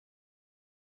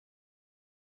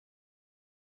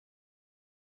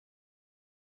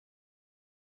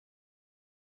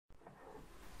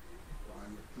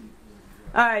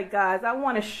Alright guys, I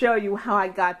want to show you how I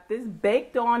got this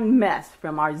baked on mess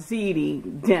from our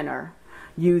ziti dinner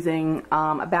using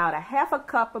about a half a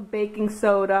cup of baking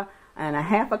soda and a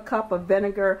half a cup of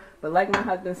vinegar. But like my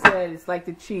husband said, it's like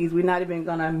the cheese, we're not even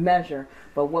going to measure.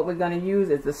 But what we're going to use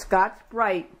is the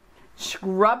Scotch-Brite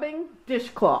scrubbing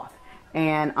dishcloth.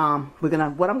 And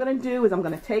what I'm going to do is I'm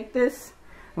going to take this,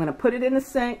 I'm going to put it in the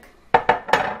sink.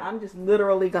 I'm just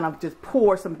literally going to just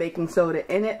pour some baking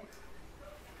soda in it.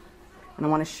 And I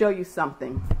want to show you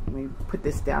something. Let me put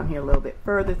this down here a little bit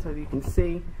further so you can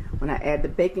see. When I add the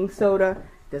baking soda,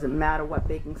 doesn't matter what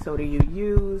baking soda you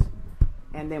use.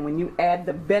 And then when you add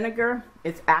the vinegar,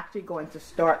 it's actually going to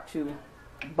start to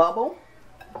bubble.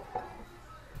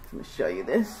 Let me show you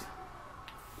this.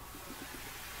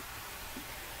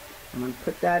 I'm going to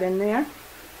put that in there.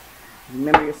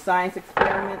 Remember your science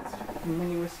experiments from when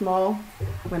you were small?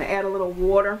 I'm going to add a little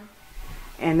water.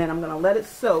 And then I'm going to let it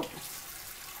soak.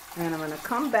 And I'm going to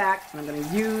come back and I'm going to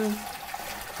use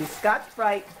the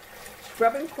Scotch-Brite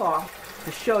scrubbing cloth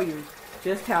to show you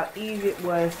just how easy it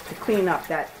was to clean up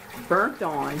that burnt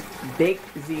on baked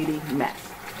ziti mess.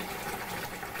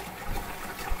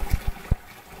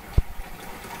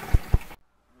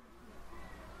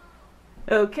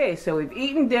 Okay, so we've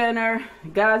eaten dinner,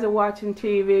 the guys are watching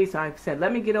TV, so I said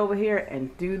let me get over here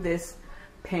and do this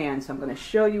pan. So I'm going to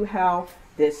show you how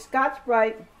this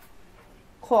Scotch-Brite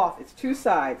cloth, it's two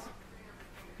sides,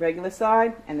 regular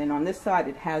side, and then on this side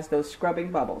it has those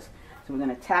scrubbing bubbles. So we're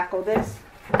going to tackle this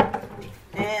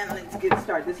and let's get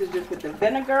started. This is just with the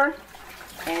vinegar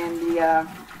and the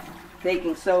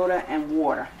baking soda and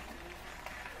water.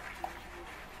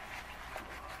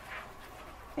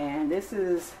 And this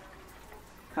is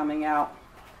coming out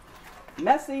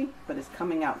messy, but it's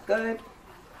coming out good.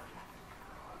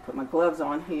 Put my gloves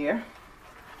on here.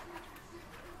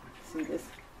 See this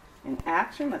in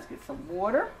action. Let's get some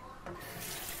water.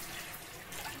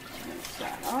 Rinse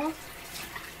that off.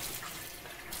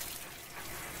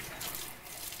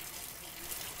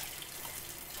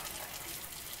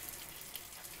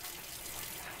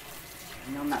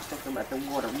 I know I'm not supposed to let the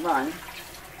water run,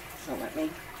 so let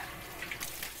me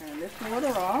turn this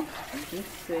water off. You can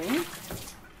see.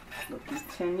 We'll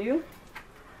continue.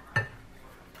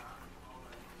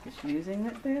 Just using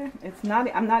it there. It's not.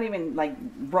 I'm not even like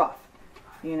rough.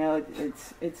 You know,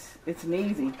 it's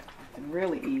easy. It's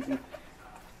really easy.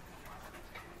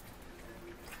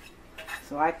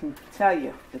 So I can tell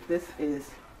you that this is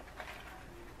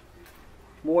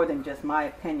more than just my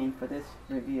opinion for this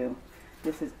review.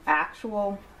 This is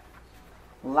actual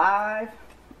live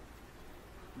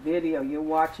video. You're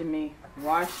watching me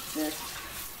wash this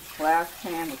glass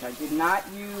pan, which I did not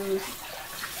use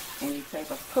any type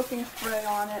of cooking spray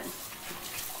on it.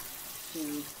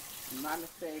 My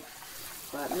mistake.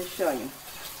 But let me show you.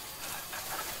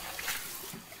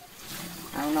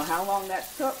 I don't know how long that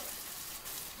took.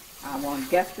 I'm going to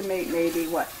guesstimate maybe,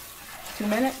 what, 2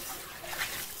 minutes?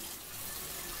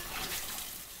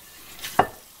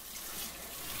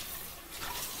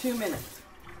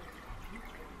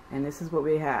 And this is what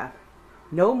we have.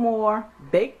 No more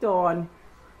baked on,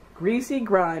 greasy,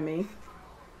 grimy,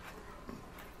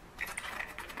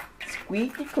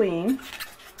 squeaky clean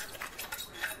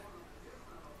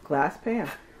glass pan.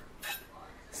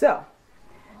 So,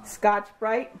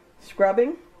 Scotch-Brite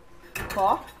scrubbing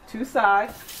cloth, two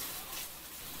sides.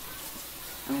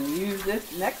 I'm going to use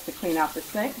this next to clean out the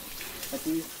sink. But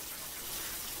these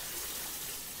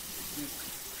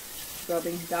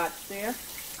scrubbing dots there.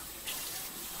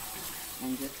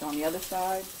 And just on the other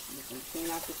side, you can clean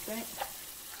out the sink.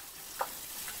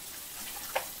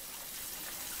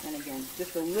 And again,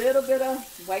 just a little bit of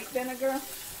white vinegar,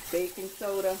 baking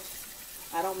soda.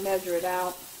 I don't measure it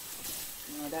out.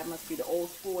 You know, that must be the old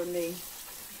school in me.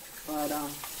 But I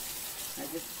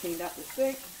just cleaned out the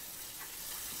sink.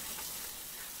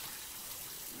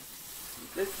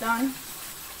 Get this done.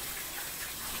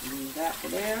 Leave that for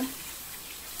there.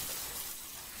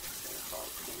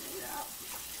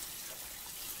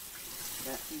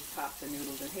 Got these pasta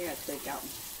noodles in here. I take out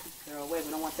and throw away.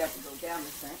 We don't want that to go down the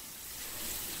sink.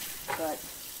 But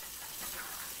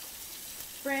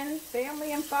friends,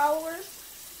 family, and followers,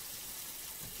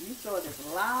 you saw this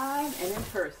live and in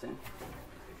person.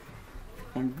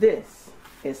 And this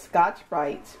is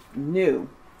Scotch-Brite's new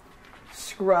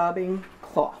scrubbing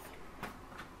cloth.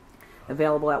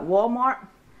 Available at Walmart.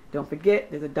 Don't forget,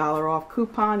 there's a $1 off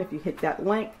coupon if you hit that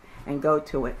link and go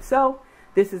to it. So,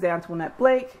 this is Antionette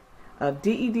Blake of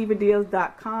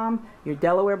DeDivahDeals.com, your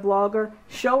Delaware blogger,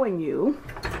 showing you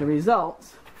the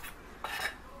results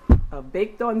of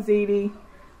baked on ziti,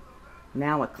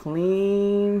 now a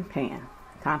clean pan.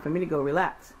 Time for me to go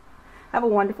relax. Have a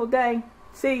wonderful day.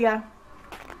 See ya.